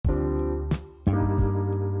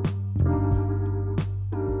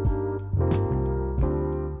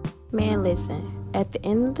Man, listen, at the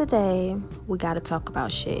end of the day, we gotta talk about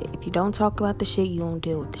shit. If you don't talk about the shit, you don't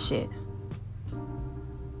deal with the shit.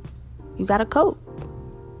 You gotta cope.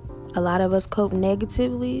 A lot of us cope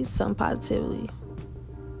negatively, some positively.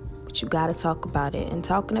 But you gotta talk about it. And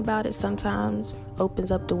talking about it sometimes opens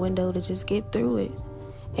up the window to just get through it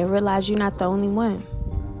and realize you're not the only one.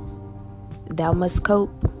 Thou must cope.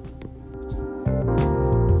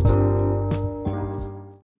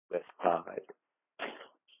 Let's pod.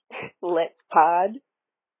 Let's pod.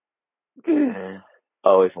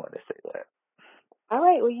 Always wanted to say that. All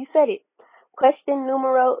right, well, you said it. Question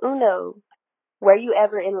numero uno. Were you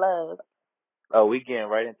ever in love? Oh, we getting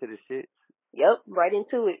right into the shit? Yep, right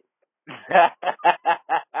into it.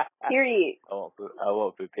 Period. I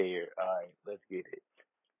won't prepare. All right, let's get it.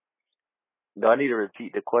 Do I need to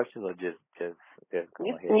repeat the question or just go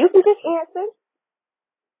You ahead? you can just answer.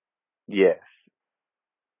 Yes.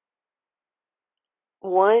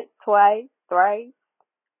 Once, twice, thrice.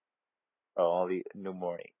 Oh, only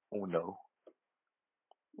numero uno.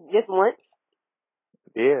 Just once.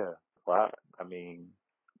 Yeah. Well, I mean,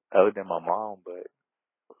 other than my mom, but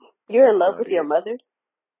You're in that's love about with your it. mother?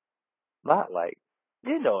 Not like,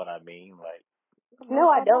 you know what I mean? Like, No,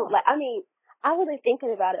 I don't. I wasn't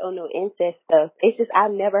thinking about it on no incest stuff. It's just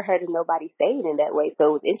I've never heard of nobody say it in that way,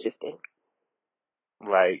 so it was interesting.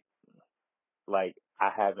 like I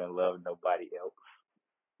haven't loved nobody else.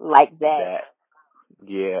 Like that.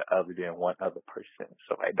 Other than one other person.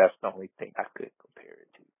 So like that's the only thing I could compare it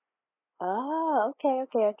to. Oh,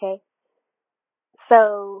 okay.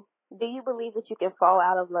 So, do you believe that you can fall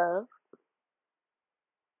out of love?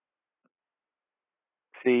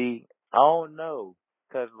 See, I don't know,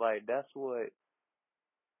 'cause like that's what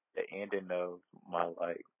the ending of my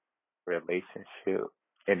like relationship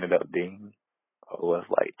ended up being, or was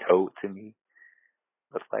like told to me.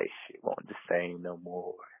 Was like shit wasn't the same no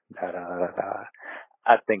more. Da da da da.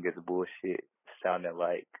 I think it's bullshit. Sounding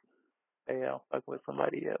like, hey, I'm fucking with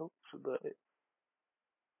somebody else, but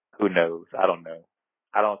who knows? I don't know.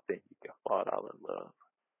 I don't think you can fall out of love.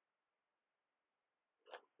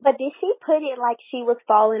 But did she put it like she was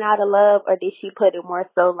falling out of love, or did she put it more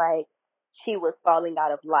so like she was falling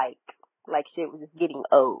out of like she was just getting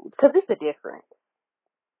old? Because it's a difference.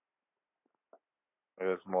 It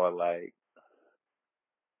was more like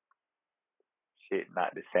shit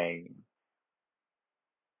not the same.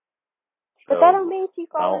 But that don't So mean she's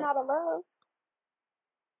I falling don't. out of love.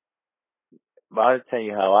 But I'll tell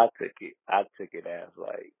you how I took it. I took it as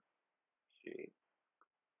like, shit,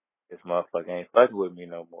 this motherfucker ain't fucking with me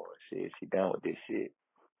no more. Shit, she done with this shit.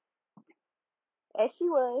 As she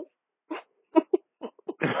was.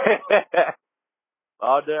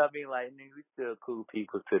 Although I mean, like, nigga, we still cool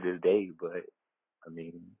people to this day, but I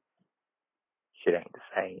mean, shit ain't the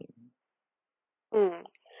same. Hmm.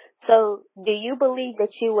 So, do you believe that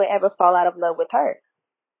you would ever fall out of love with her?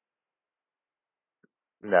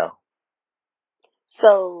 No.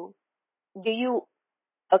 So,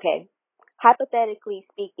 okay, hypothetically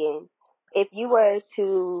speaking, if you were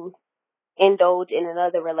to indulge in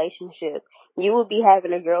another relationship, you would be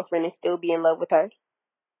having a girlfriend and still be in love with her?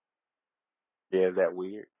 Yeah, is that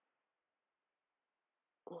weird?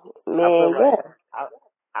 I feel Man, like yeah.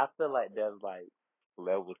 I feel like there's like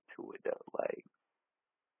levels to it though, like,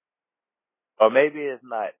 or maybe it's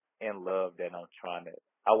not in love that I'm trying to.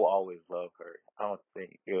 I will always love her. I don't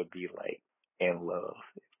think it would be like in love,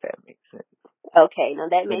 if that makes sense. Okay, now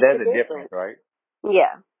that But makes a there's a difference, difference. right?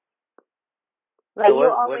 Yeah. Like, So you'll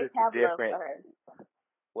what always is the have love for difference? her.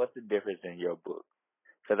 What's the difference in your book?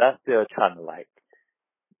 Because I'm still trying to like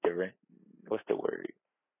different. What's the word?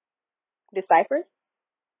 Decipher?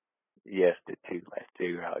 Yes, the two. Like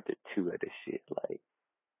figure out the two of the shit. Like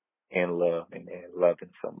in love and then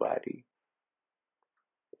loving somebody.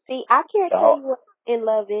 See, I can't tell So, you what in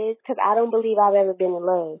love is because I don't believe I've ever been in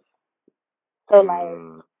love. So,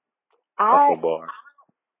 like, that's I, a bar.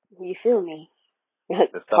 you feel me?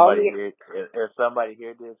 If Call somebody me. hear if somebody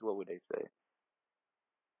hear this, what would they say?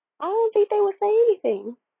 I don't think they would say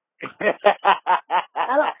anything.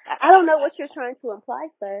 I don't know what you're trying to imply,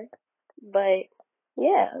 sir. But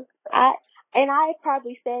yeah, I've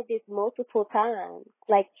probably said this multiple times.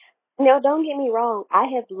 Like, no, don't get me wrong. I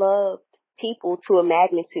have loved people to a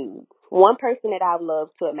magnitude. One person that I've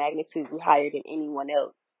loved to a magnitude higher than anyone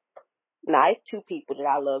else. Now, it's two people that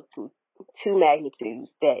I love to two magnitudes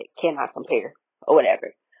that cannot compare or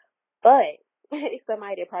whatever. But it's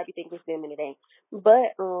somebody that probably thinks it's them and it ain't.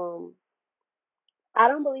 But I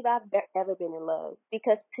don't believe I've ever been in love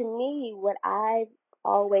because to me, what I've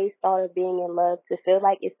always thought of being in love to feel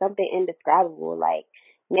like is something indescribable. Like,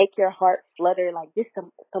 make your heart flutter like this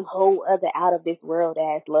some whole other out of this world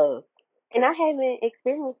ass love. And I haven't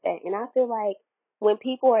experienced that. And I feel like when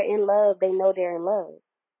people are in love, they know they're in love.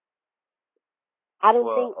 I don't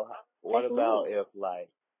think Well, what that's about me. if like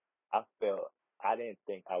I didn't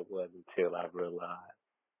think I was until I realized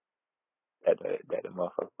that the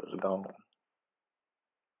motherfucker was gone.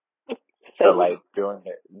 So So like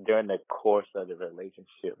during the course of the relationship,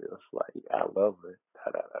 it was like I love her,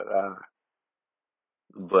 da da da da.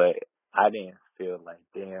 But I didn't feel like,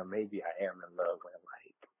 damn, maybe I am in love when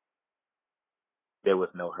like there was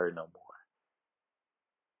no her no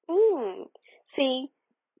see,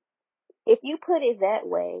 if you put it that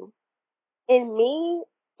way,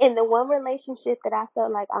 in the one relationship that I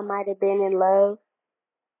felt like I might have been in love,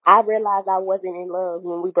 I realized I wasn't in love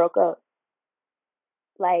when we broke up.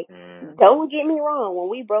 Like, more. don't get me wrong, when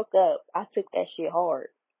we broke up, I took that shit hard.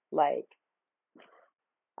 Like,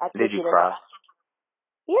 I Did took you it cry?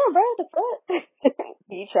 yeah, bro, the fuck?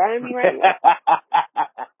 You trying me right now?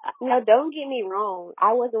 No, don't get me wrong.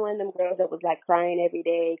 I wasn't one of them girls that was like crying every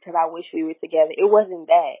day because I wish we were together. It wasn't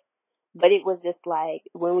that. But it was just like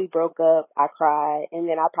when we broke up, I cried, and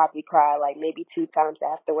then I probably cried like maybe 2 times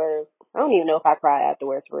afterwards. I don't even know if I cried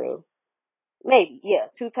afterwards for real. Maybe,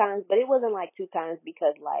 yeah, 2 times, but it wasn't like 2 times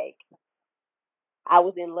because like I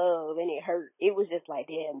was in love and it hurt. It was just like,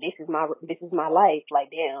 damn, this is my life.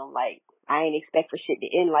 Like, damn, like I ain't expect for shit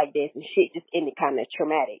to end like this, and shit just ended kind of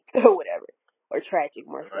traumatic or whatever, or tragic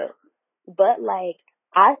more Right. so. But like,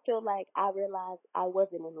 I feel like I realized I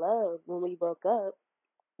wasn't in love when we broke up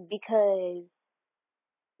because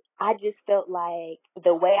I just felt like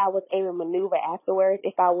the way I was able to maneuver afterwards,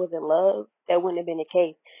 if I was in love, that wouldn't have been the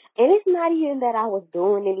case. And it's not even that I was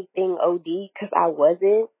doing anything OD, because I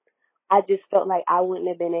wasn't. I just felt like I wouldn't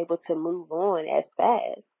have been able to move on as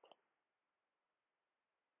fast.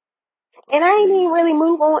 And I ain't even really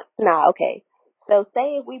move on. Nah, okay. So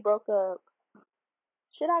say if we broke up,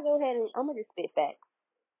 should I go ahead and, I'm going to just spit facts.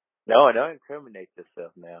 No, don't incriminate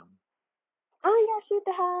yourself now. I ain't got shit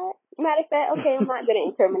to hide. Matter of fact, okay, I'm not going to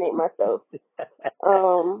incriminate myself.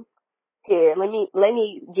 Here, let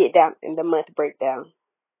me get down in the month breakdown.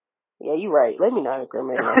 Yeah, you're right. Let me not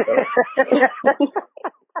incriminate myself.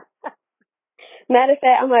 Matter of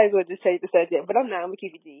fact, I might as well just change the subject, but I'm not. I'm gonna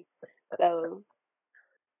keep it G. So,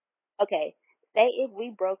 okay, say if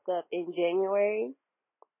we broke up in January,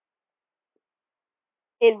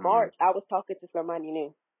 in March, I was talking to somebody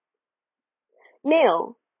new.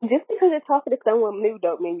 Now, just because you're talking to someone new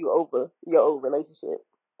don't mean you over your old relationship.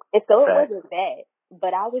 And so it wasn't bad.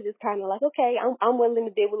 But I was just kind of like, okay, I'm willing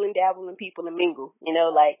to dibble and dabble in people and mingle. You know,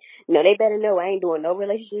 like, they better know I ain't doing no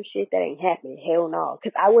relationship shit. That ain't happening. Hell no.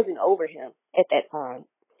 Because I wasn't over him at that time.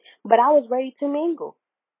 But I was ready to mingle.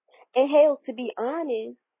 And hell, to be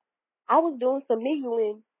honest, I was doing some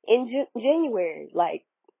mingling in January. Like,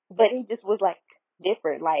 but it just was like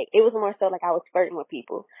different. Like, it was more so like I was flirting with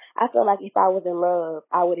people. I felt like if I was in love,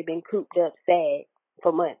 I would have been cooped up sad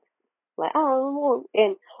for months. Like, I don't want,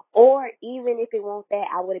 or even if it wasn't that,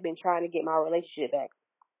 I would have been trying to get my relationship back.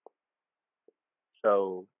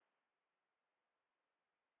 So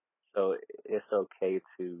it's okay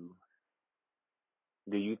to,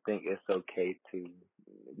 do you think it's okay to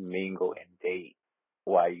mingle and date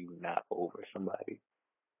while you not over somebody?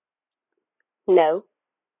 No,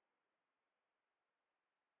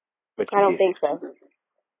 But I you don't did think so.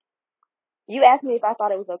 You asked me if I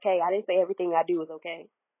thought it was okay. I didn't say everything I do was okay.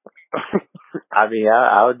 I mean,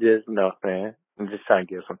 I was just, man, I'm just trying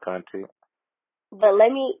to give some content. But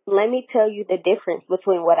let me tell you the difference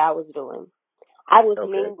between what I was doing. I was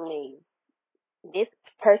Okay. mingling. This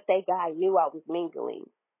per se guy knew I was mingling.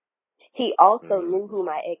 He also knew who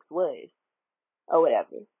my ex was, or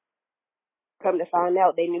whatever. Come to find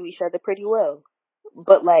out, they knew each other pretty well.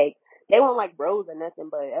 But like, they weren't like bros or nothing,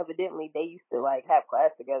 but evidently they used to like have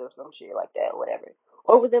class together or some shit like that, or whatever.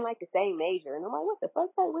 Or was in like the same major. And I'm like, what the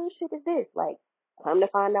fuck type weird shit is this? Like, come to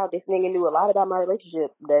find out, this nigga knew a lot about my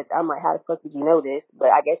relationship. That I'm like, how the fuck did you know this? But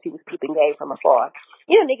I guess he was keeping game from afar.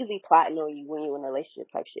 You know, niggas be plotting on you when you're in a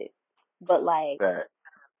relationship type shit. But like, That.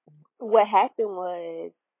 what happened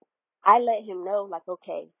was, I let him know, like,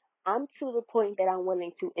 okay, I'm to the point that I'm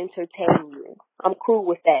willing to entertain you. I'm cool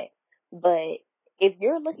with that. But if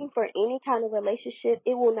you're looking for any kind of relationship,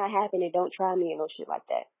 it will not happen, and don't try me and no shit like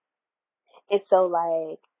that. And so,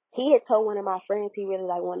 like, he had told one of my friends he really,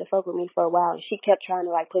 like, wanted to fuck with me for a while, and she kept trying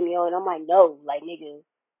to, like, put me on. I'm like, no, like, nigga,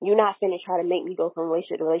 you're not finna try to make me go from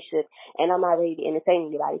relationship to relationship, and I'm not ready to entertain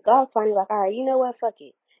anybody. So I was finally like, all right, you know what, fuck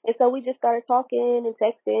it. And so we just started talking and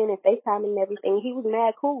texting and FaceTiming and everything. He was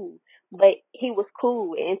mad cool, but he was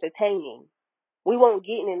cool and entertaining. We won't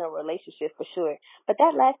get in a relationship for sure. But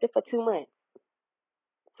that lasted for 2 months.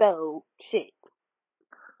 So, shit.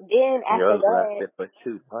 Then after Yours that, lasted for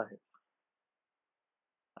 2 months.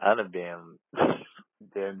 I'd have been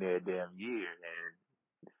damn near a damn year and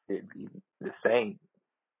it'd be the same.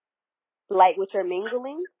 like with your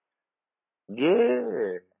mingling.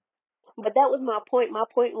 Yeah. But that was my point. My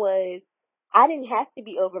point was, I didn't have to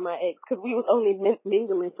be over my ex because we was only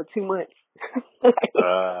mingling for 2 months.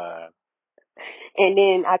 And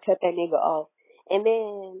then I cut that nigga off. And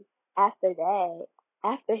then after that,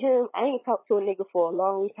 after him, I ain't talked to a nigga for a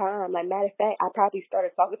long time. Like, matter of fact, I probably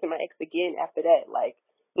started talking to my ex again after that. Like,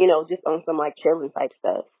 you know, just on some like chilling type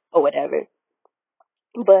stuff or whatever.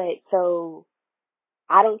 But so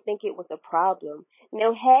I don't think it was a problem.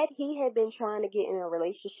 Now, had he had been trying to get in a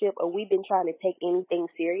relationship or we've been trying to take anything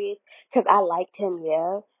serious, because I liked him,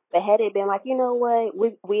 yeah. But had it been like, you know what,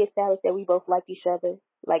 we established that we both like each other,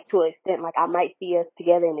 like to an extent, like I might see us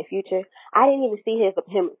together in the future. I didn't even see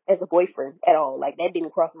him as a boyfriend at all. Like that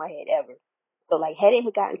didn't cross my head ever. So like, had it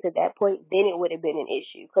gotten to that point, then it would have been an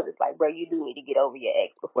issue. Because it's like, bro, you do need to get over your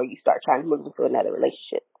ex before you start trying to move into another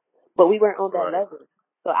relationship. But we weren't on that Right. level,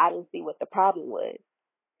 so I didn't see what the problem was.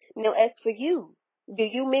 Now, as for you, do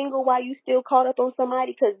you mingle while you still caught up on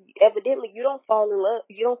somebody? Because evidently you don't fall in love,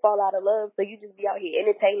 you don't fall out of love, so you just be out here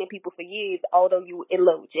entertaining people for years, although you in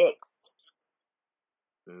love with your ex.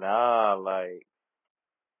 Nah, like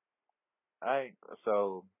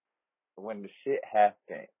so when the shit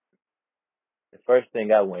happened, the first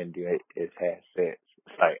thing I went and do is have sex.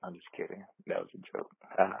 It's like, I'm just kidding. That was a joke.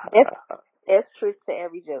 That's truth to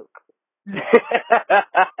every joke.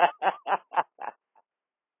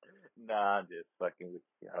 Nah, I'm just fucking with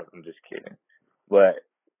you. I'm just kidding. But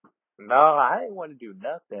no, I didn't want to do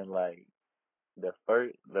nothing. Like the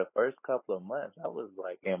first couple of months, I was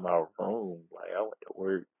like in my room. Like I went to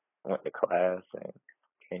work, went to class, and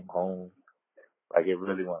came home. Like it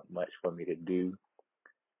really wasn't much for me to do.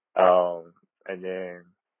 And then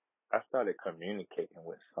I started communicating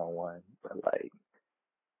with someone, but like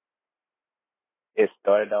it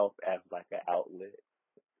started off as like an outlet.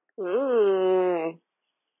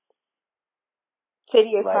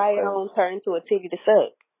 Titty or Like, cry on turn to a titty to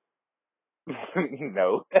suck.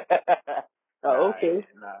 no. Oh, okay.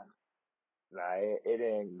 It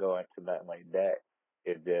didn't go into nothing like that.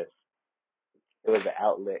 It was an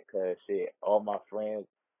outlet because shit, all my friends,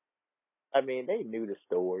 I mean, they knew the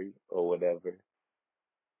story or whatever,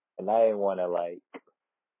 and I didn't want to like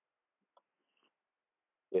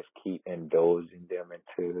just keep indulging them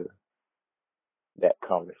into that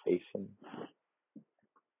conversation.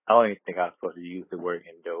 I don't even think I was supposed to use the word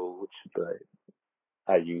indulge, but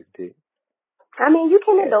I used it. I mean, you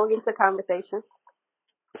can indulge into conversation.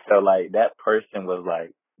 So like that person was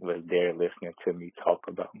there listening to me talk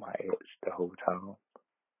about my ex the whole time.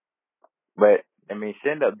 But I mean, she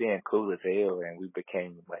ended up being cool as hell, and we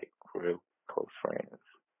became like real close friends.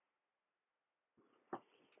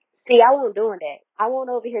 See, I won't doing that. I won't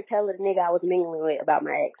over here telling the nigga I was mingling with about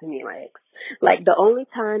my ex and me and my ex. Like, the only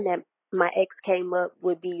time that my ex came up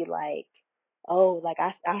would be like, oh, like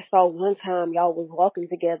I saw one time y'all was walking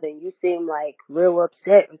together and you seemed like real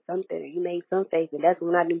upset or something, or you made some face, and that's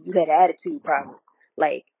when I knew you had an attitude problem.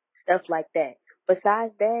 Like, stuff like that.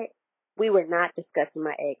 Besides that, we were not discussing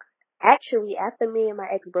my ex. Actually, after me and my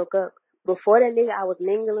ex broke up, before that nigga I was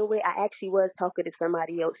mingling with, I actually was talking to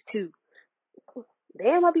somebody else too.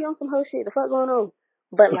 Damn, I be on some whole shit. The fuck going on?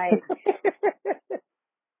 But like,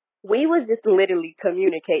 we was just literally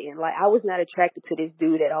communicating. Like, I was not attracted to this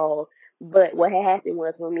dude at all. But what had happened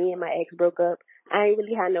was when me and my ex broke up, I ain't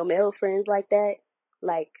really had no male friends like that,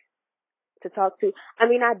 like, to talk to. I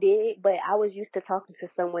mean, I did, but I was used to talking to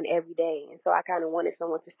someone every day. And so I kind of wanted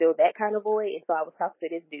someone to fill that kind of void. And so I was talking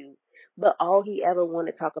to this dude. But all he ever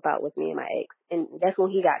wanted to talk about was me and my ex. And that's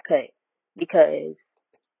when he got cut. Because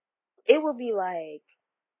it would be like,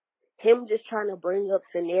 him just trying to bring up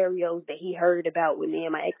scenarios that he heard about with me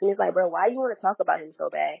and my ex. And it's like, bro, why you want to talk about him so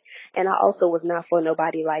bad? And I also was not for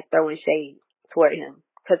nobody like throwing shade toward him.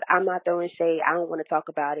 Because I'm not throwing shade. I don't want to talk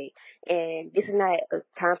about it. And this is not a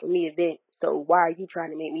time for me to vent. So why are you trying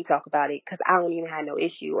to make me talk about it? Because I don't even have no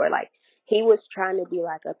issue. Or like, he was trying to be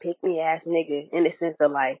like a pick-me-ass nigga in the sense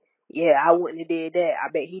of like, yeah, I wouldn't have did that. I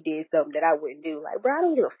bet he did something that I wouldn't do. Like, bro, I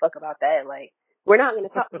don't give a fuck about that. Like, we're not going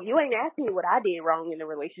to talk. You ain't asking me what I did wrong in the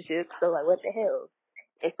relationship. So, like, what the hell?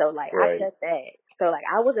 And so, like, Right. I cut that. So, like,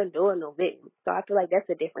 I wasn't doing no venting. So, I feel like that's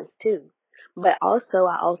a difference, too. But also,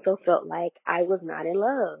 I also felt like I was not in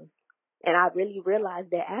love. And I really realized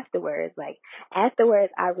that afterwards. Like,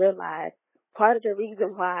 afterwards, I realized part of the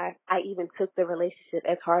reason why I even took the relationship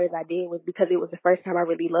as hard as I did was because it was the first time I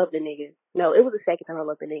really loved a nigga. No, it was the second time I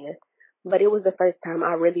loved a nigga. But it was the first time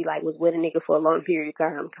I really like was with a nigga for a long period of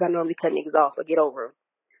time because I normally cut niggas off or get over them.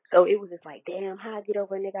 So it was just like, damn, how I get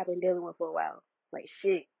over a nigga I've been dealing with for a while. Like,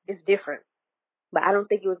 shit, it's different. But I don't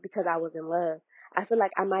think it was because I was in love. I feel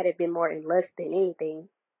like I might have been more in lust than anything.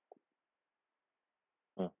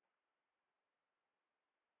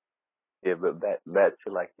 Yeah, but back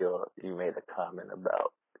to like you made a comment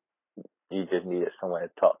about you just needed someone to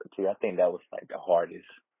talk to. I think that was like the hardest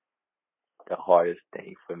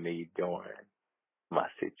thing for me during my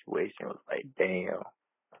situation was like, damn,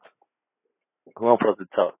 who I'm supposed to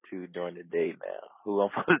talk to during the day now? Who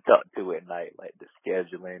I'm supposed to talk to at night? Like the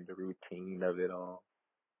scheduling, the routine of it all.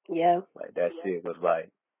 Yeah. Like that shit was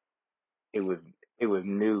like, it was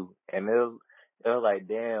new, and it was like,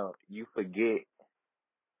 damn, you forget.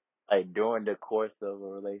 Like during the course of a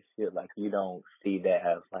relationship, like you don't see that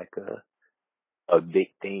as like a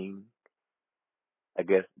big thing. I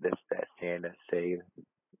guess that's that saying that say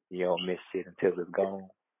you don't miss shit until it's gone.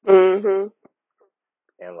 Mhm.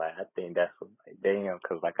 And like I think that's what like damn,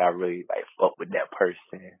 cause like I really like fucked with that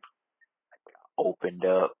person, opened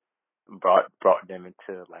up, brought them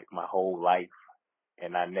into like my whole life,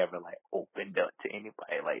 and I never like opened up to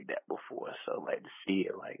anybody like that before. So like to see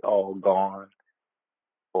it like all gone,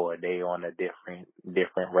 or they on a different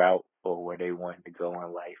route, or where they wanted to go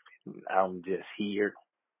in life, and I'm just here.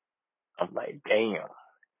 I'm like, damn,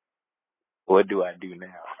 what do I do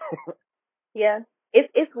now? Yeah.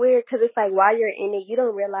 It's weird because it's like while you're in it, you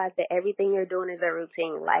don't realize that everything you're doing is a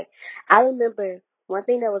routine. Like, I remember one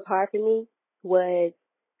thing that was hard for me was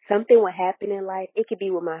something would happen in life. It could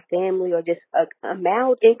be with my family or just a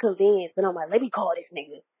mild inconvenience. And I'm like, let me call this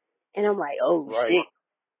nigga. And I'm like, oh, Right. shit.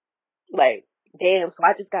 Like, damn, so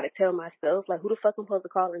I just gotta tell myself, like, who the fuck I'm supposed to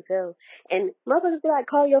call and tell? And motherfuckers be like,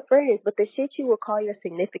 call your friends, but the shit you will call your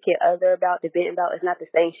significant other about, debating about, is not the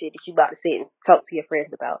same shit that you about to sit and talk to your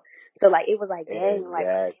friends about. So, like, it was like, dang, like,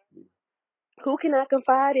 Exactly. who can I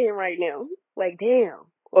confide in right now? Like, damn.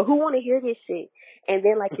 Or who want to hear this shit? And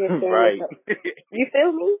then, like, you're saying with Right. the, you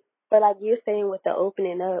feel me? But, like, you're saying with the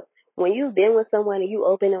opening up, when you've been with someone and you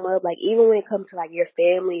open them up, like, even when it comes to, like, your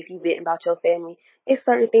family, if you've been about your family, it's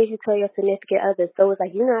certain things you tell your significant other. So it's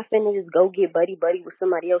like, you're not finna just go get buddy with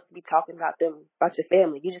somebody else to be talking about them, about your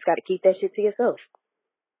family. You just got to keep that shit to yourself.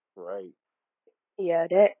 Right. Yeah,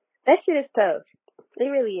 that shit is tough. It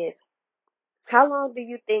really is. How long do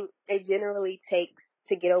you think it generally takes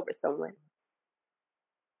to get over someone?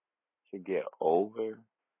 To get over?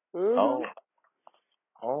 Mhm.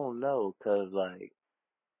 I don't know, cause like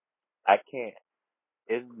I can't.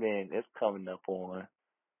 It's coming up on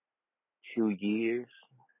 2 years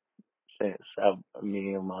since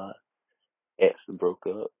me and my ex broke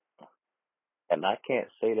up, and I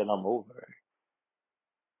can't say that I'm over her.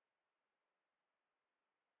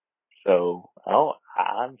 So I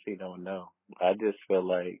honestly don't know. I just feel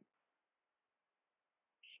like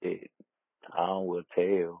shit. Time will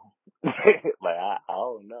tell. Like I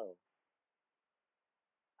don't know.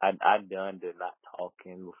 I done did not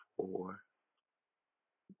talking before.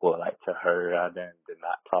 Well, like to her, I done did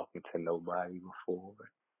not talking to nobody before.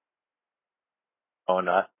 Oh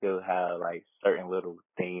no, I still have like certain little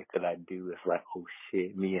things that I do. It's like, oh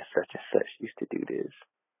shit, me and such used to do this.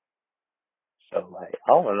 So like,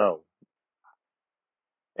 I don't know.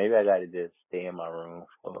 Maybe I gotta just stay in my room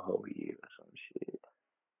for a whole year or some shit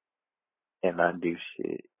and not do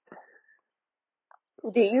shit.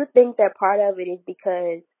 Do you think that part of it is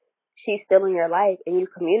because she's still in your life and you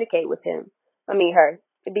communicate with her?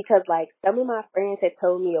 Because like some of my friends had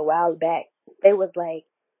told me a while back, they was like,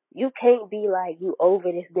 you can't be like you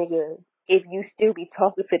over this nigga if you still be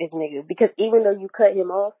talking to this nigga. Because even though you cut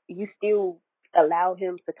him off, you still allow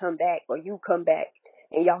him to come back or you come back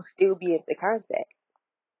and y'all still be in the contact.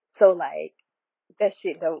 So like that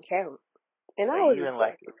shit don't count. And I But was even just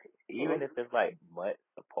like, like, even if it's like months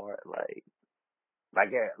apart, like I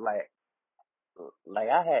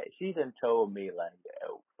had, she done told me like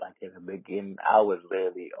in the beginning, I was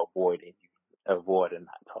literally avoiding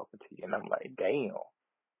not talking to you, and I'm like, damn,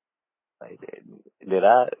 like did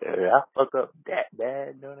I fuck up that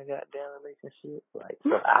bad during a goddamn relationship? Like,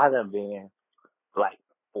 so I done been like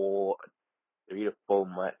 3 to 4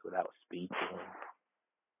 months without speaking.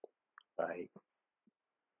 Like,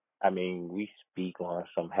 I mean, we speak on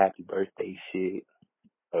some happy birthday shit.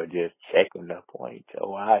 Or just checking up on each other.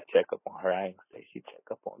 Well, I check up on her. I ain't gonna say she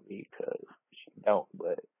check up on me because she don't,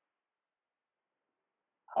 but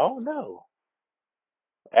I don't know.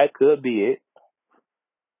 That could be it.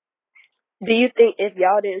 Do you think if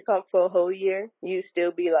y'all didn't talk for a whole year, you'd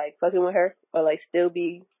still be like fucking with her, or like still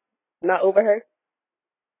be not over her?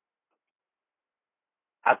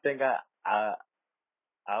 I think I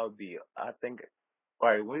would be. I think. All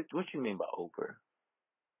right. What you mean by over?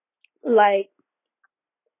 Like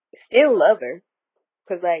still love her,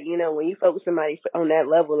 cause like when you fuck with somebody on that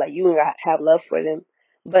level, like you gotta have love for them,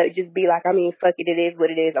 but just be like, I mean, fuck it, it is what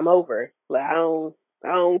it is. I'm over. Like I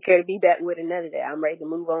don't care to be back with her, none of that. I'm ready to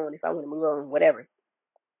move on if I want to move on, whatever.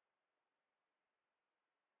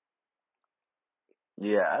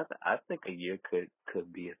 Yeah, I think a year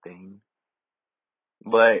could be a thing,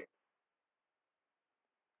 but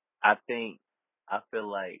I think I feel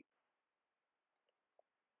like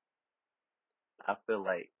I feel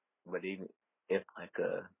like, but even if like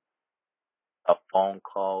a phone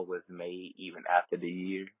call was made even after the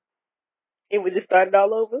year. It would just start it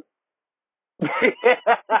all over.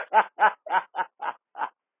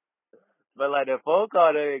 But like the phone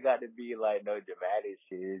call, there ain't got to be like no dramatic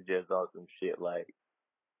shit. It's just on some shit like,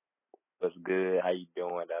 "What's good? How you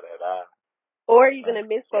doing?" Da da da. Or even Like, a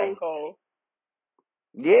missed phone dang. call.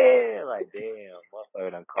 Yeah, like damn,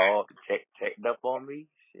 motherfucker done called, checked up on me.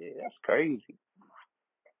 Shit, that's crazy.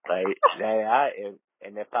 Like, dang,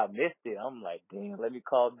 and if I missed it, I'm like, damn, let me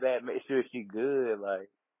call back, make sure she good, like,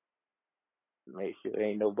 make sure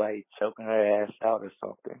ain't nobody choking her ass out or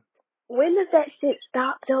something. When does that shit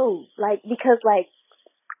stop though? Like, because like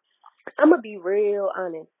I'm gonna be real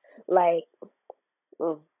honest. Like,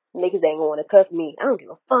 niggas ain't gonna cuff me. I don't give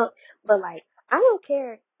a fuck. But like, I don't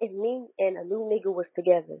care if me and a new nigga was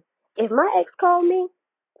together. If my ex called me,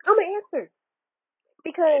 I'ma answer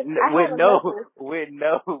because I have a level. With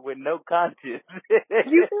no conscience.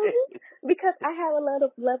 You feel me? Because I have a lot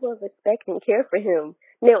of level of respect and care for him.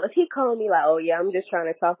 Now, if he called me like, oh yeah, I'm just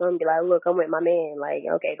trying to talk to him, be like, look, I'm with my man. Like,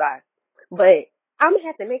 okay, bye. But I'm gonna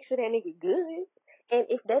have to make sure that nigga good. And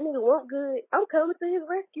if that nigga want good, I'm coming to his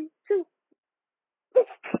rescue too.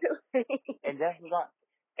 And that's what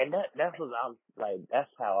that's what I'm like. That's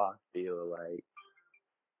how I feel. Like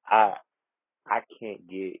I can't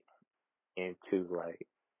get into like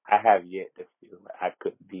I have yet to feel like I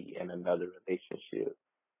could be in another relationship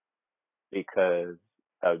because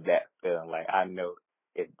of that feeling. Like I know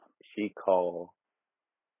if she called,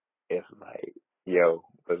 it's like, yo,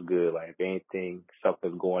 what's good? Like if anything,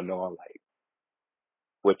 something's going on, like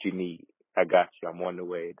what you need, I got you. I'm on the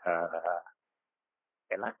way.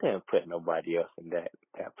 And I couldn't put nobody else in that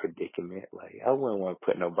predicament. Like I wouldn't want to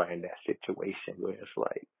put nobody in that situation where it's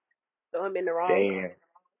like, So I'm in the wrong. damn,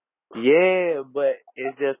 yeah, but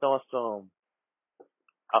it's just on some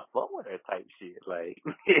I fuck with her type shit. Like,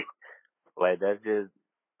 like that's just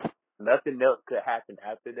nothing else could happen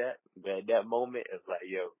after that. But at that moment, it's like,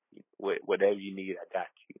 yo, whatever you need, I got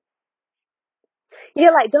you.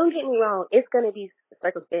 Yeah, like don't get me wrong, it's gonna be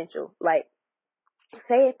circumstantial. Like,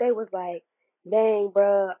 say if they was like, dang,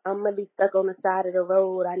 bruh, I'm gonna be stuck on the side of the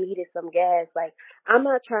road. I needed some gas. Like, I'm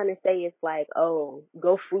not trying to say it's like, oh,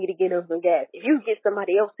 go free to get them some gas. If you get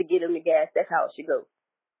somebody else to get them the gas, that's how it should go.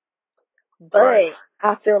 But Right.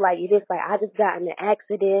 I feel like it is like I just got in an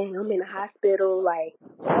accident. I'm in the hospital. Like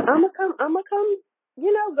I'ma come,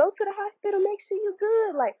 go to the hospital, make sure you're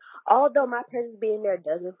good. Like although my presence being there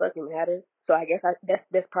doesn't fucking matter. So I guess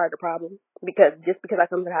that's part of the problem because I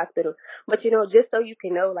come to the hospital. But just so you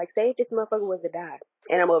can know, like say if this motherfucker was to die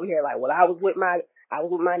and I'm over here like, well I was with my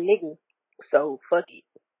nigga, so fuck it.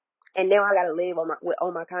 And now I gotta live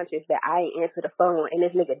on my conscience that I ain't answer the phone and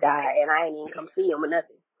this nigga died and I ain't even come see him or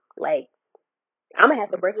nothing. Like I'm gonna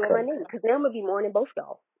have to break it with my nigga because now I'm gonna be mourning both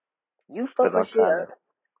y'all. You fuck Cause her shit up.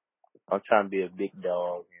 I'm trying to be a big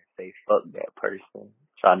dog and say fuck that person.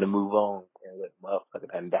 Trying to move on and let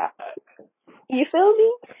motherfucker done die. You feel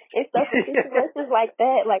me? And so for situations like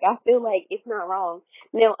that, like I feel like it's not wrong.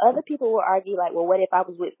 Now other people will argue like, well, what if I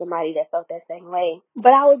was with somebody that felt that same way?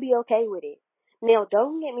 But I would be okay with it. Now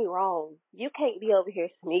don't get me wrong. You can't be over here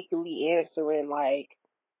sneakily answering like,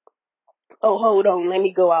 oh hold on, let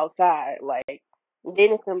me go outside. Like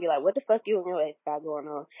then it's gonna be like, what the fuck you and your ex got going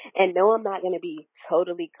on? And no, I'm not gonna be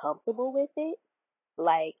totally comfortable with it.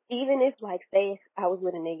 Like, even if, like, say I was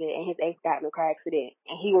with a nigga and his ex got in a car accident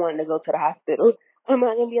and he wanted to go to the hospital, I'm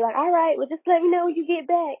not gonna be like, all right, well, just let me know when you get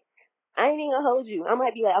back. I ain't even gonna hold you. I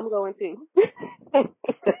might be like, I'm going too.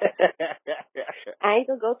 I ain't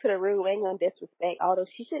gonna go to the room. I ain't gonna disrespect, although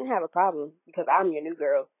she shouldn't have a problem because I'm your new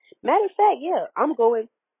girl. Matter of fact, yeah, I'm going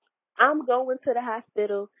to the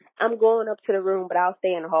hospital. I'm going up to the room, but I'll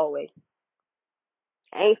stay in the hallway.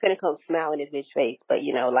 I ain't finna come smile in this bitch face, but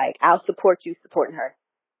like, I'll support you supporting her.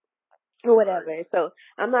 or whatever. So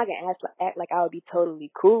I'm not gonna act like I would be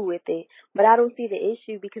totally cool with it, but I don't see the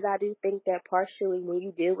issue because I do think that partially when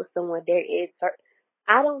you deal with someone, there is certain.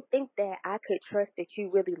 I don't think that I could trust that you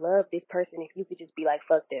really love this person if you could just be like,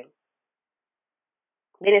 fuck them.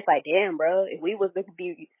 Then it's like, damn, bro, if we was to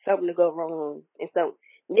be something to go wrong and so.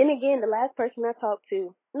 Then again, the last person I talked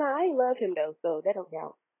to, I ain't love him though, so that don't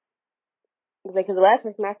count. Because the last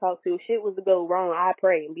person I talked to, shit was to go wrong, I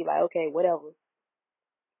pray and be like, okay, whatever.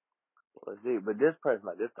 Well, see, but this person,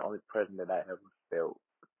 like, this is the only person that I ever felt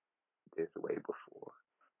this way before.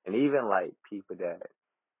 And even, like, people that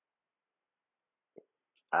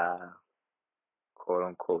I, quote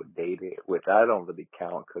unquote, dated, which I don't really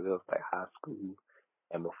count because it was, like, high school.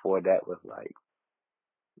 And before that was, like,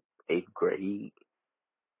 8th grade,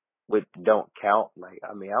 which don't count. Like,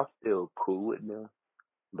 I mean, I'm still cool with them,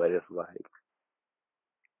 but it's like,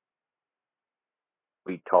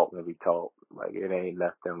 we talk and we talk. Like, it ain't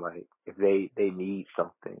nothing like, if they need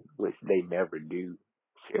something, which they never do.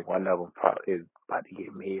 Shit, one of them probably is about to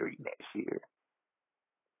get married next year.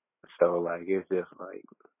 So, like, it's just like,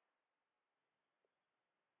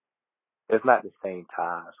 it's not the same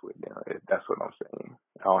ties with them. That's what I'm saying.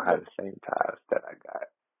 I don't have the same ties that I got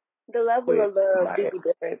The level with of love my do ex. be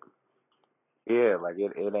different. Yeah, like,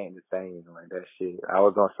 it ain't the same. Like, that shit. I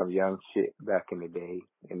was on some young shit back in the day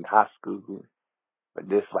in high school. But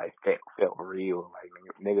this, like, felt real. Like,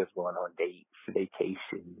 niggas going on dates,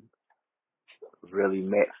 vacations, really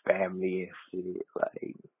met family and shit.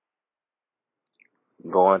 Like,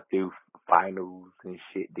 going through finals and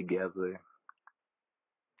shit together.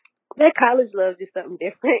 That college love is something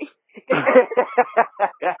different.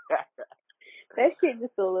 That shit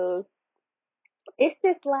just a little. It's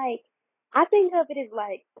just like, I think of it as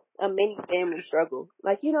like a mini family struggle.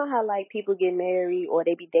 Like, you know how like people get married or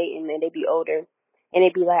they be dating and they be older and they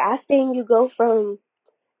be like, I seen you go from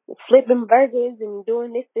flipping burgers and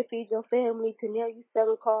doing this to feed your family to now you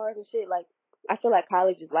selling cars and shit. Like, I feel like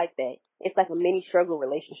college is like that. It's like a mini struggle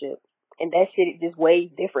relationship. And that shit just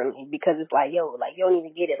weighs differently because it's like, yo, like you don't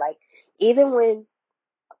even get it. Like, even when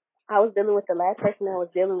I was dealing with the last person I was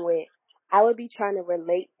dealing with, I would be trying to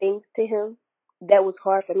relate things to him that was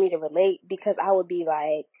hard for me to relate because I would be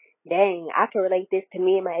like, dang, I can relate this to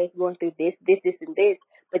me and my ex going through this, and this.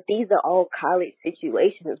 But these are all college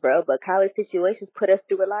situations, bro. But college situations put us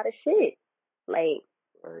through a lot of shit. Like,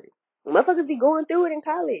 Right. motherfuckers be going through it in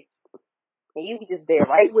college. And you be just there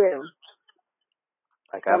right with them.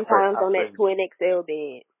 Like, Sometimes on that twin XL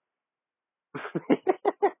bed.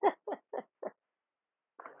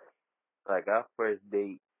 Like, our first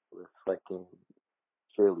date was fucking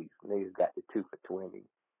Chili's. Niggas got the 2 for $20.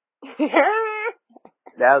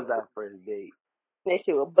 That was our first date. That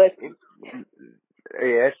shit was busted. Yeah,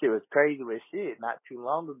 that shit was crazy, but shit, not too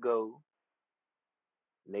long ago,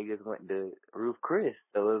 niggas went to Ruth Chris.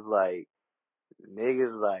 So it was like,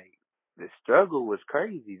 niggas, like, the struggle was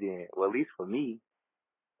crazy then. Well, at least for me,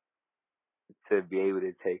 to be able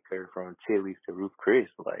to take her from Chili's to Ruth Chris.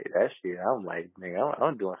 Like, that shit, I'm like, nigga,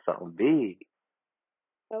 I'm doing something big.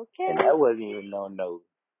 Okay. And that wasn't even no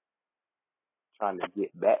trying to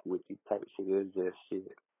get back with you type shit. It was just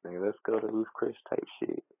shit. Nigga, let's go to Ruth Chris type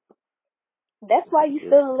shit. That's why you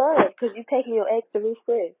still in love, because you taking your ex to Ruth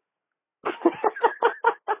Chris.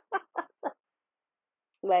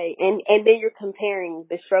 Like, and then you're comparing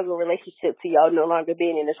the struggle relationship to y'all no longer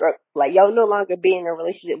being in a struggle. Like, y'all no longer being in a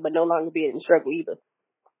relationship, but no longer being in a struggle either.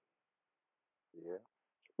 Yeah.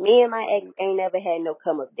 Me and my ex ain't never had no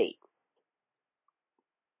come up date.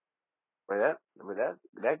 But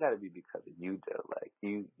that gotta be because of you though. Like,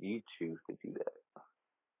 you choose to do that.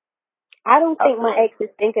 I don't think my ex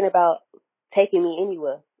is thinking about taking me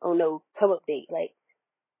anywhere on no come up date. Like,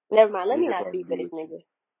 never mind. Let me not speak for this nigga.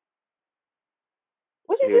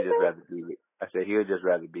 What He'll just rather be with. I said he'll just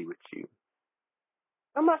rather be with you.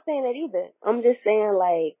 I'm not saying that either. I'm just saying,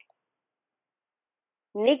 like,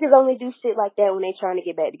 niggas only do shit like that when they trying to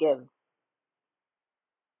get back together.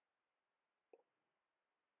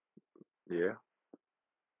 Yeah.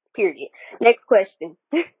 Period. Next question.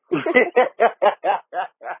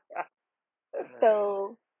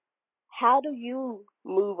 So, how do you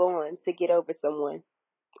move on to get over someone?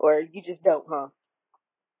 Or you just don't, huh?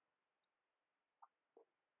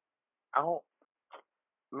 I don't,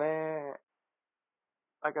 man.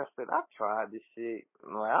 Like I said, I've tried this shit.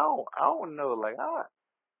 Like, I don't know. Like, I'll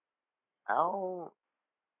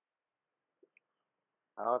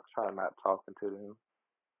try not talking to them.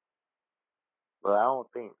 But I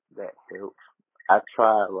don't think that helps. I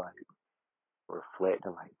try, like,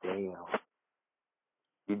 reflecting, like, damn,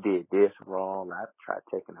 you did this wrong. I tried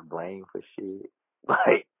taking the blame for shit.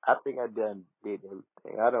 Like, I think I done did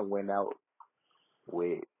everything. I done went out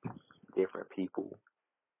with different people,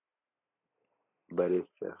 but it's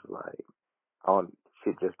just like I don't.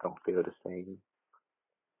 Shit just don't feel the same.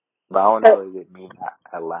 But I don't So, know. Is it me not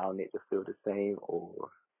allowing it to feel the same, or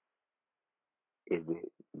is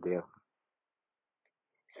it them?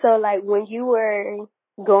 so like when you were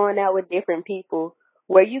going out with different people,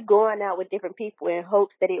 were you going out with different people in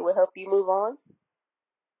hopes that it would help you move on?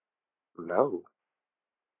 No.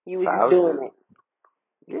 You was So I just was doing it.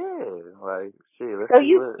 just like shit. Let's So see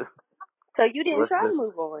you, what so you didn't what's try this. to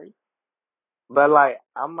move on. But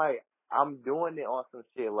I'm doing it on some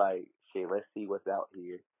shit like shit. Let's see what's out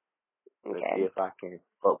here. Let's see Okay. if I can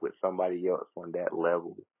fuck with somebody else on that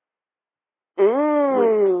level. Which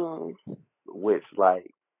Mm. which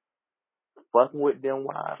like fucking with them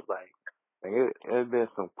wives like. It's been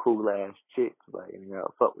some cool ass chicks, like,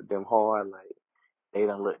 fuck with them hard, like, they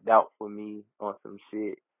done looked out for me on some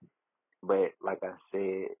shit. But, like I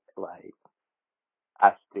said, like,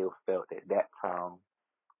 I still felt at that time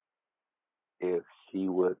if she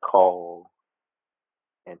would call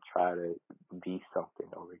and try to be something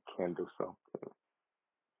or rekindle something,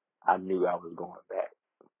 I knew I was going back.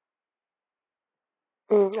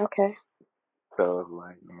 Okay. So it's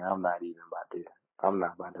like, man, I'm not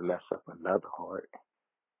about to mess up another heart.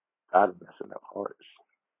 I'm messing up hearts.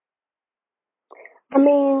 I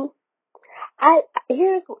mean,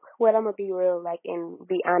 here's what I'm gonna be real, like, and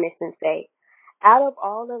be honest and say. Out of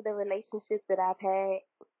all of the relationships that I've had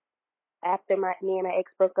after me and my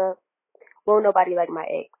ex broke up, won't nobody like my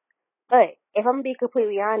ex. But if I'm gonna be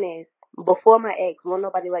completely honest, before my ex, won't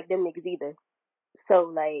nobody like them niggas either.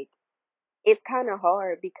 So like, it's kind of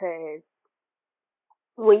hard because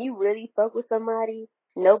when you really fuck with somebody,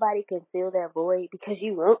 nobody can fill that void because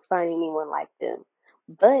you won't find anyone like them.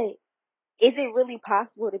 But is it really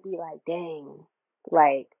possible to be like, dang,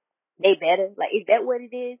 like, they better? Like, is that what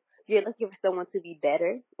it is? You're looking for someone to be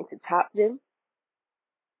better and to top them?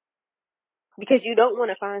 Because you don't want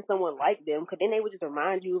to find someone like them, because then they would just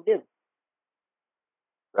remind you of them.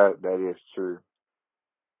 That is true.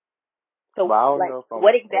 So, But I don't like, know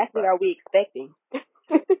what exactly are we expecting?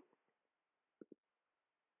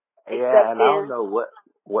 yeah, and I don't Accepting. know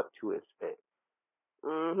what to expect.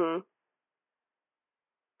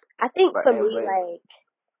 I think But for and me, but like,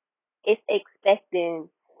 it's expecting.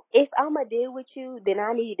 If I'm going to deal with you, then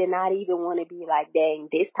I need to not even want to be like, dang,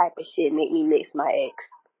 this type of shit make me miss my ex.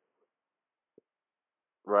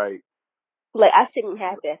 right. Like, I shouldn't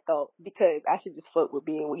have that thought because I should just fuck with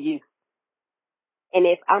being with you. And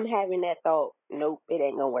if I'm having that thought, nope, it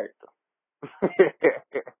ain't gonna work.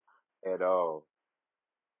 At all.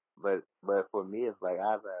 But for me, it's like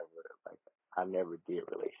I never did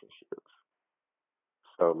relationships.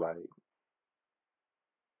 So like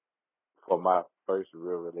for my first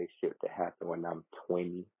real relationship to happen when I'm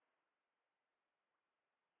 20,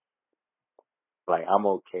 like I'm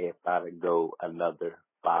okay if I to go another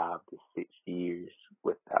 5 to 6 years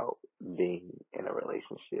without being in a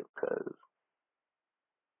relationship, because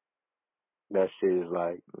that shit is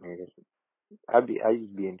like, man, I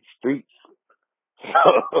used to be in the streets,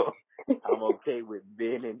 so I'm okay with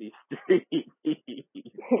being in the streets. This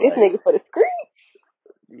Like, nigga for the screen.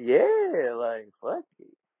 yeah, like fuck it.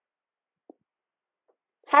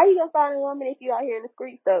 How you gonna find a woman if you out here in the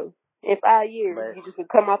streets though? In 5 years, But you just would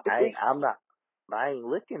come off the street. I'm not. I ain't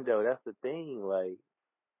looking though. That's the thing. Like,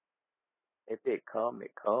 if it come,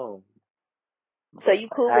 it comes. So But you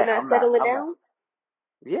like, cool with not I'm not. settling I'm not. down?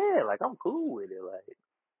 Yeah, like I'm cool with it. Like,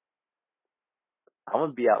 I'm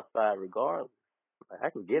gonna be outside regardless. Like, I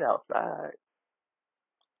can get outside.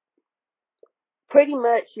 Pretty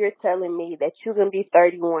much, you're telling me that you're gonna be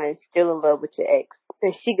 31, still in love with your ex,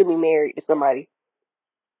 and she gonna be married to somebody.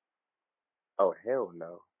 Oh hell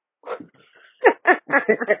no.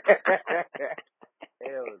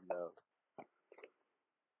 Hell no.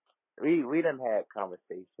 We done had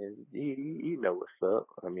conversations. You know what's up.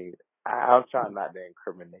 I mean, I'm trying not to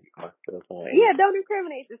incriminate myself on Yeah, any. don't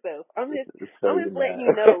incriminate yourself. I'm So just you letting know.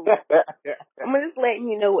 you know. I'm just letting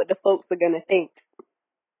you know what the folks are gonna think.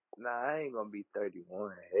 Nah, I ain't gonna be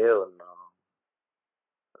 31. Hell no.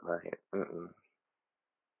 Like,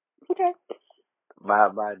 Okay.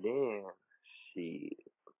 By then,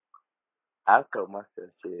 I told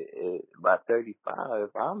myself, by 35,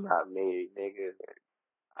 if I'm not married, nigga,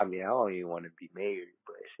 I mean, I don't even want to be married,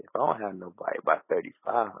 but shit, if I don't have nobody by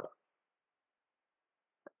 35,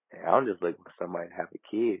 and I'm just looking for somebody to have a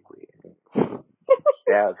kid with.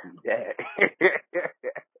 That'll be that.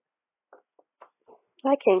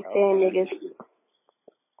 I can't I stand don't niggas.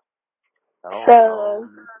 I don't, I So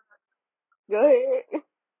don't, go ahead.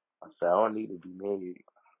 I said, I don't need to be married.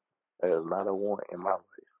 in my life.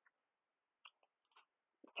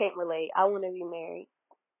 Can't relate. I want to be married.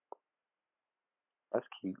 That's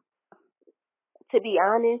cute. To be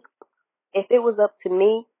honest, if it was up to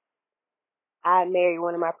me, I'd marry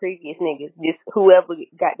one of my previous niggas. Just whoever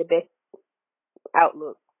got the best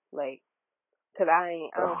outlook. Like, cause I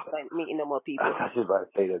don't feel like meeting no more people. I thought you was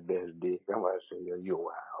about to say the best dick. I'm about to say, yo, you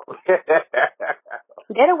wild.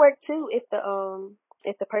 That'll work too if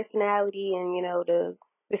the personality and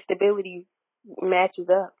the stability matches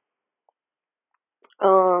up.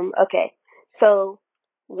 Okay. So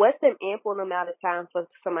what's an ample amount of time for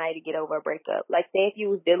somebody to get over a breakup? Like, say if you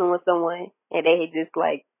was dealing with someone and they had just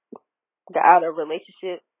like got out of a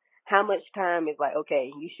relationship, how much time is like,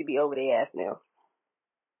 okay, you should be over their ass now?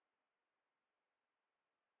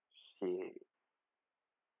 Shit.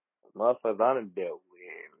 Motherfuckers I done dealt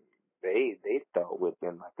with, they start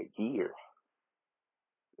within like a year.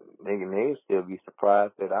 Nigga, they still be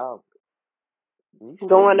surprised that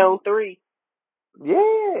Going on 3.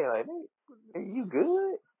 Yeah, like, you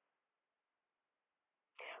good?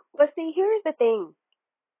 But see, here's the thing.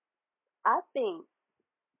 I think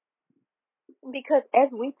because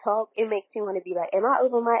as we talk, it makes you want to be like, am I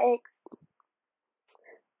over my ex?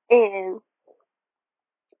 And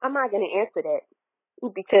I'm not going to answer that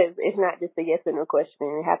because it's not just a yes or no question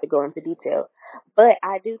and I have to go into detail. But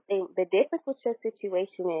I do think the difference with your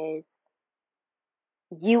situation is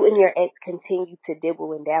you and your ex continue to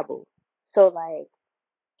dibble and dabble. So, like,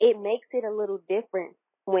 it makes it a little different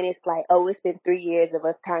when it's like, oh, it's been 3 years of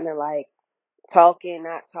us kind of like talking,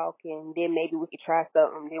 not talking, then maybe we could try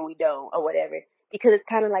something, then we don't, or whatever. Because it's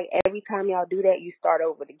kind of like every time y'all do that, you start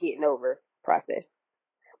over the getting over process.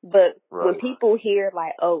 But when people hear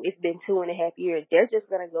like, oh, it's been 2.5 years, they're just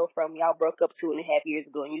going to go from y'all broke up 2.5 years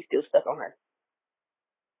ago and you still stuck on her.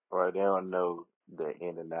 Right, they don't know the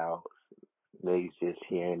in and outs. They just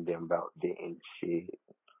hearing them about dating shit,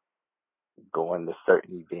 going to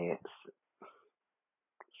certain events.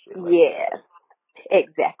 Shit like that.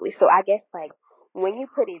 Exactly. So I guess like when you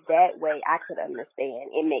put it that way, I could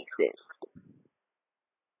understand. It makes sense.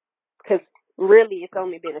 Because really, it's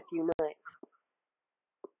only been a few months.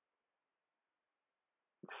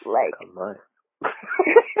 Like, A month.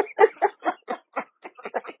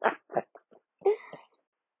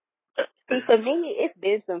 see, for me, it's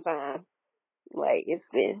been some time. Like, it's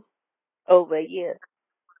been over a year.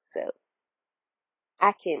 So,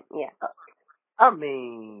 I can, yeah. I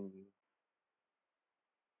mean,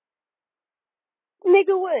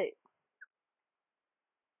 Nigga, what?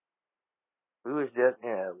 we was just in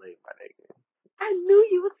LA, my nigga. I knew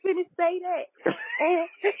you was finna say that.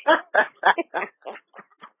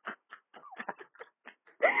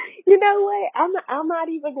 You know what? I'm not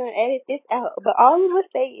even gonna edit this out. But all I'm gonna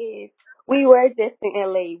say is we were just in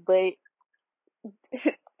LA, but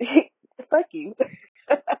fuck you.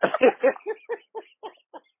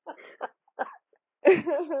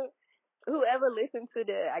 Whoever listened to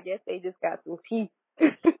I guess they just got some teeth.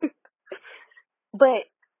 But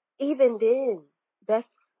even then, that's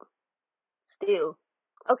still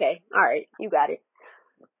okay. All right, you got it.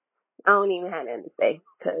 I don't even have nothing to say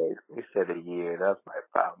because we said a year. That's like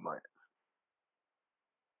 5 months.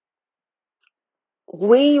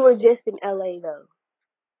 we were just in LA though.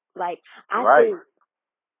 Like I think,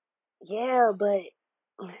 yeah, but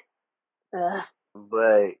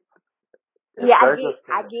yeah,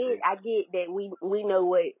 I get that we know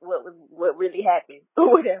what really happened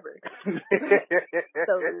or whatever.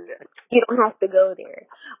 So you don't have to go there.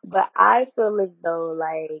 But I feel as though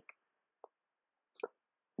like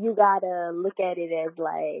you gotta look at it as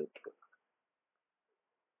like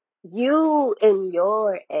you and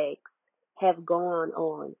your ex have gone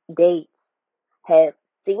on dates, have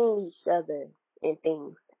seen each other and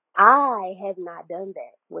things. I have not done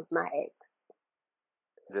that with my ex.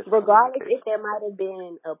 Regardless if there might have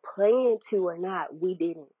been a plan to or not, we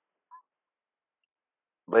didn't.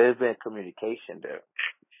 But it's been communication there.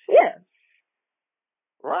 Yeah.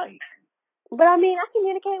 Right. But I mean, I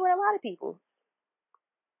communicate with a lot of people.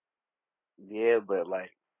 Yeah, but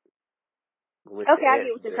like. Okay, I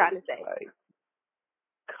get what you're trying to say. Like,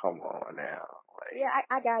 come on now. Like, yeah,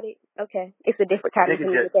 I got it. Okay. It's a different kind of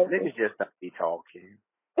communication. Niggas just don't be talking.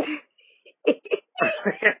 Niggas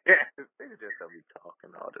just don't be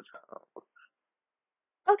talking all the time.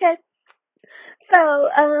 Okay. So,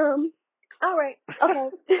 all right. Okay.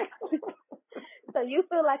 So you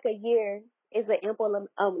feel like a year is an ample,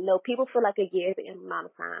 no, people feel like a year is an ample amount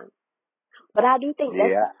of time. But I do think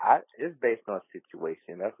it's based on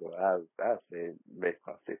situation. That's what I said, based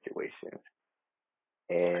on situation.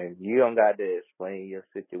 And you don't got to explain your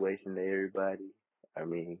situation to everybody. I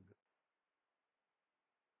mean.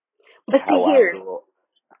 But see how I here, go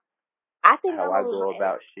I think how I'm I over go my ex.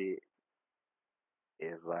 about shit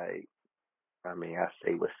is like, I mean, I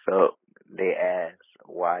say what's up. They ask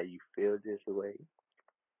why you feel this way.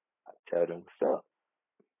 I tell them what's up,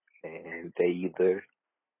 and they either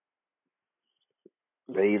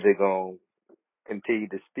gonna continue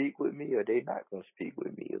to speak with me or they not gonna speak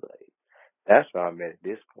with me. Like that's where I'm at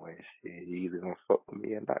this point. Shit, you either gonna fuck with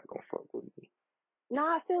me or not gonna fuck with me. No,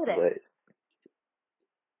 I feel that. But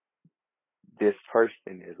this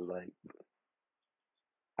person is like,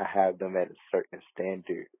 I have them at a certain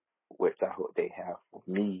standard, which I hope they have for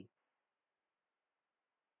me.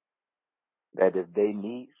 That if they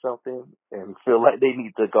need something and feel like they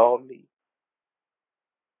need to call me,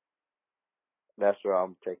 that's where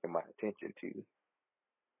I'm taking my attention to.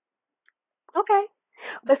 Okay.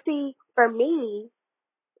 But see, for me,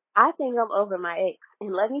 I think I'm over my ex.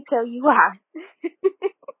 And let me tell you why.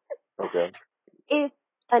 Okay. If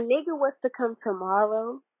a nigga was to come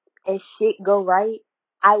tomorrow and shit go right,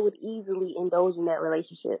 I would easily indulge in that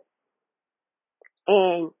relationship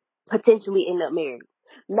and potentially end up married.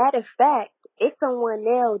 Matter of fact, it's someone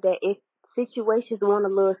now that if situations went a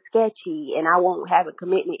little sketchy and I won't have a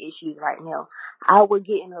commitment issues right now, I would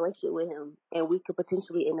get in a relationship with him and we could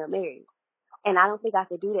potentially end up married. And I don't think I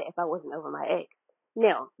could do that if I wasn't over my ex.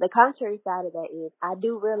 Now, the contrary side of that is I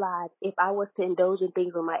do realize if I was to indulge in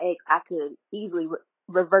things with my ex, I could easily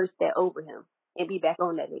reverse that over him and be back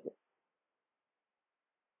on that nigga.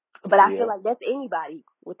 But I feel Yeah. like that's anybody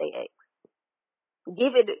with their ex.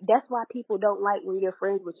 That's why people don't like when you're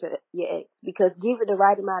friends with your ex. Because give it the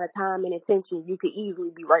right amount of time and attention, you could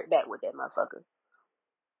easily be right back with that motherfucker.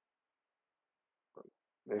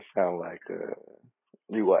 It sounds like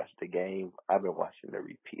you watched the game. I've been watching the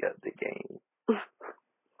repeat of the game.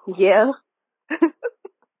 Yeah.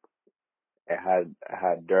 And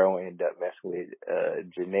how Daryl ended up messing with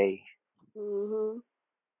Janae. Mhm.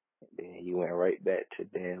 Then he went right back to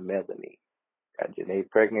damn Melanie. Got Janae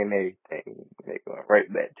pregnant and everything. They going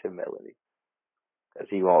right back to Melanie. Because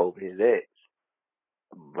he went over his ex.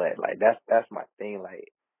 But like that's my thing.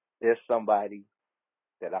 Like there's somebody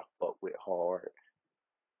that I fuck with hard,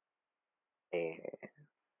 and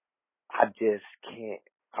I just can't.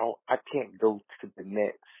 I can't go to the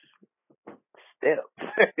next step.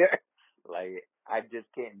 Like I just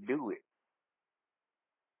can't do it.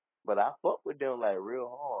 But I fuck with them like real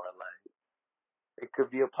hard. Like it could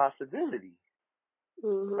be a possibility, but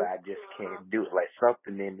Mhm. I just can't do it. Like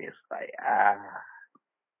something in me is like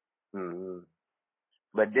Mm.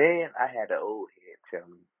 But then I had an old head tell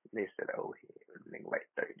me. They said old head, nigga like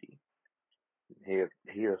 30.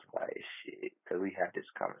 He was like shit, because we had this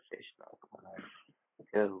conversation all the time.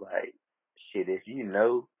 It was like shit. If you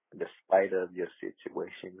know, despite of your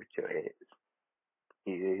situation with your ex,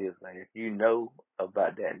 he is like if you know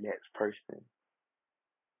about that next person,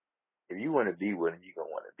 if you want to be with them, you're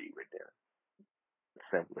gonna want to be with them.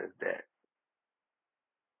 Simple as that.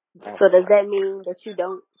 So does Like, that mean that you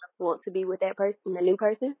don't want to be with that person, the new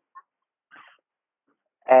person?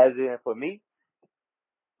 as in for me,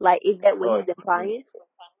 Like, is that what or he's implying?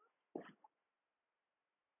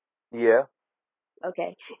 yeah,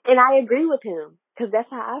 Okay. And I agree with him because that's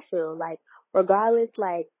how I feel. Like, regardless,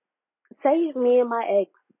 like, say if me and my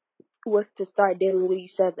ex was to start dealing with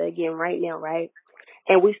each other again right now, right?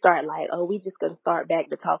 And we start like, oh, we just gonna start back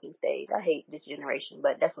the talking stage. I hate this generation,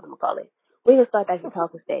 but that's what I'm gonna call it. We're gonna start back the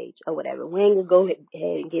talking stage or whatever. We ain't gonna go ahead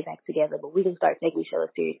and get back together, but we can start taking each other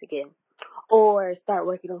serious again. Or start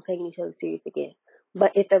working on taking each other serious again.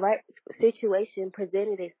 But if the right situation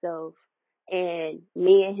presented itself and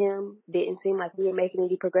me and him didn't seem like we were making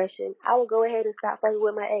any progression, I would go ahead and stop fucking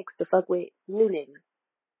with my ex to fuck with new niggas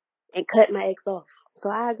and cut my ex off. So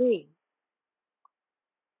I agree.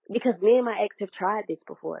 Because me and my ex have tried this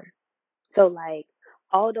before. So like,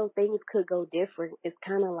 although things could go different, it's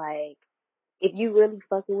kind of like, if you really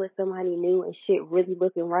fucking with somebody new and shit really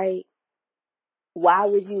looking right, why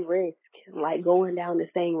would you risk like going down the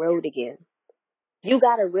same road again? You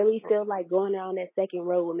gotta really feel like going down that second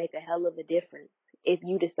road will make a hell of a difference if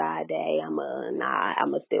you decide that, hey,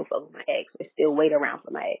 I'ma still fuck with my ex or still wait around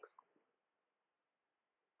for my ex.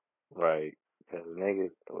 right. Because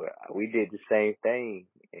niggas, we did the same thing,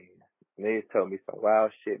 and niggas told me some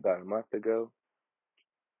wild shit about a month ago,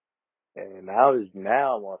 and now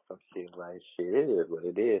I'm on some shit like shit. It is what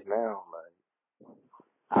it is now. Like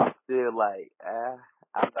I'm still like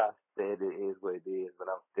I'm not saying it is what it is, but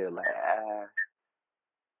I'm still like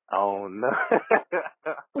I don't know.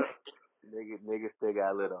 Niggas still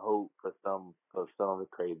got a little hope for some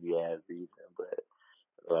crazy ass reason, but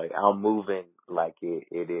like I'm moving like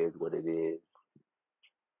it is what it is.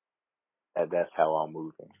 And that's how I'm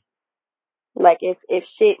moving. Like if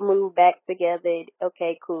shit move back together,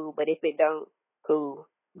 okay, cool. But if it don't, cool.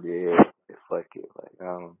 Yeah, fuck it. Like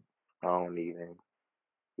I don't even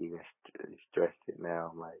stress it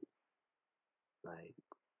now. Like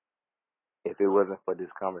if it wasn't for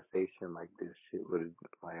this conversation, like this shit would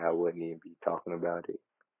like I wouldn't even be talking about it.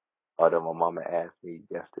 Although my mama asked me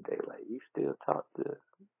yesterday, like, you still talk to?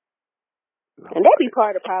 And that be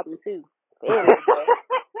part of the problem too. Damn it, boy.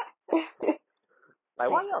 Like,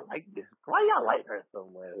 why y'all like this? Why y'all like her so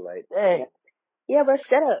much? Like, dang. Yeah, but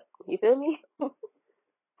shut up. You feel me?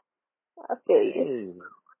 I feel you. Dang.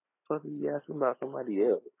 Supposed to be asking about somebody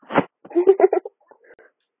else.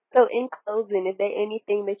 So in closing, is there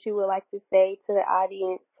anything that you would like to say to the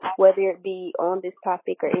audience, whether it be on this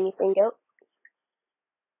topic or anything else?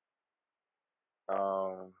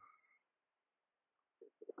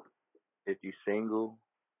 If you single,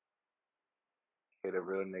 hit a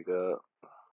real nigga up.